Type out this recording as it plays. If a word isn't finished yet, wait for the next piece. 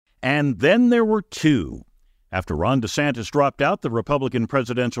And then there were two. After Ron DeSantis dropped out, the Republican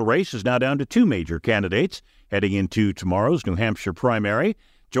presidential race is now down to two major candidates heading into tomorrow's New Hampshire primary.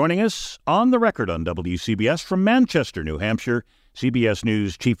 Joining us on the record on WCBS from Manchester, New Hampshire, CBS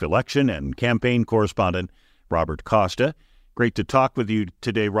News chief election and campaign correspondent Robert Costa. Great to talk with you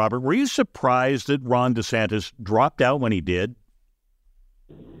today, Robert. Were you surprised that Ron DeSantis dropped out when he did?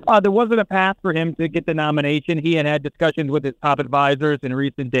 There wasn't a path for him to get the nomination. He had discussions with his top advisors in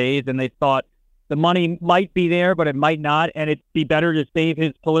recent days, and they thought the money might be there, but it might not, and it'd be better to save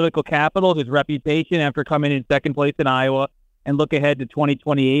his political capital, his reputation, after coming in second place in Iowa and look ahead to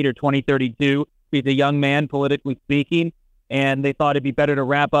 2028 or 2032. He's a young man, politically speaking, and they thought it'd be better to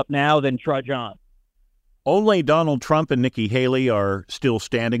wrap up now than trudge on. Only Donald Trump and Nikki Haley are still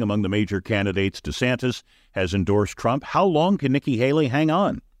standing among the major candidates. DeSantis has endorsed Trump. How long can Nikki Haley hang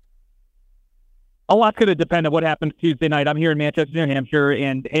on? A lot's going to depend on what happens Tuesday night. I'm here in Manchester, New Hampshire,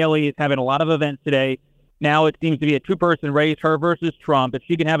 and Haley is having a lot of events today. Now it seems to be a two-person race, her versus Trump. If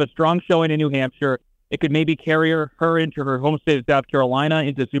she can have a strong showing in New Hampshire, it could maybe carry her into her home state of South Carolina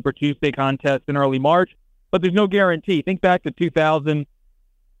into Super Tuesday contest in early March. But there's no guarantee. Think back to 2000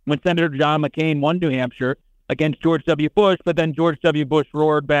 when Senator John McCain won New Hampshire against George W. Bush, but then George W. Bush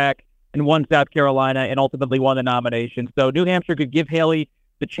roared back and won South Carolina and ultimately won the nomination. So New Hampshire could give Haley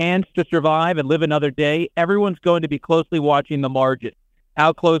the chance to survive and live another day. Everyone's going to be closely watching the margin.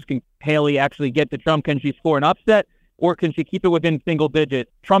 How close can Haley actually get to Trump? Can she score an upset, or can she keep it within single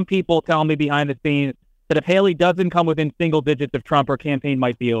digits? Trump people tell me behind the scenes that if Haley doesn't come within single digits of Trump, her campaign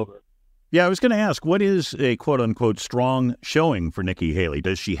might be over. Yeah, I was going to ask, what is a quote-unquote strong showing for Nikki Haley?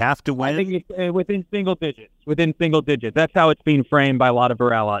 Does she have to win? I think it's within single digits. Within single digits. That's how it's being framed by a lot of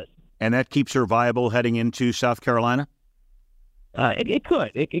her allies. And that keeps her viable heading into South Carolina? It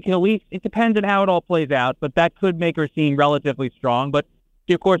could. It can at least, it depends on how it all plays out, but that could make her seem relatively strong. But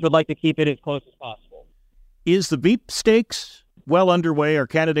she, of course, would like to keep it as close as possible. Is the Veep stakes well underway? Are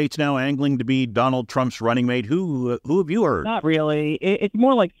candidates now angling to be Donald Trump's running mate? Who have you heard? Not really. It's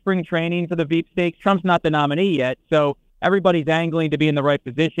more like spring training for the Veep stakes. Trump's not the nominee yet, so everybody's angling to be in the right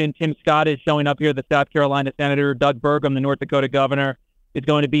position. Tim Scott is showing up here, the South Carolina senator. Doug Burgum, the North Dakota governor, is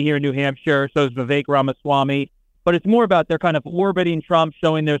going to be here in New Hampshire. So is Vivek Ramaswamy. But it's more about they're kind of orbiting Trump,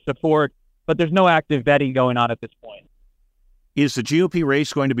 showing their support, but there's no active vetting going on at this point. Is the GOP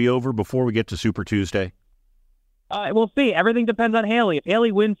race going to be over before we get to Super Tuesday? We'll see. Everything depends on Haley. If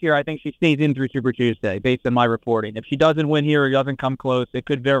Haley wins here, I think she stays in through Super Tuesday, based on my reporting. If she doesn't win here or doesn't come close, it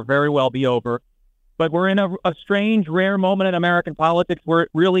could very, very well be over. But we're in a strange, rare moment in American politics where it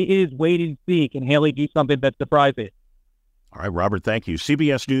really is wait and see. Can Haley do something that surprises? All right, Robert, thank you.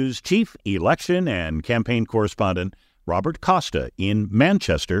 CBS News chief election and campaign correspondent Robert Costa in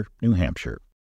Manchester, New Hampshire.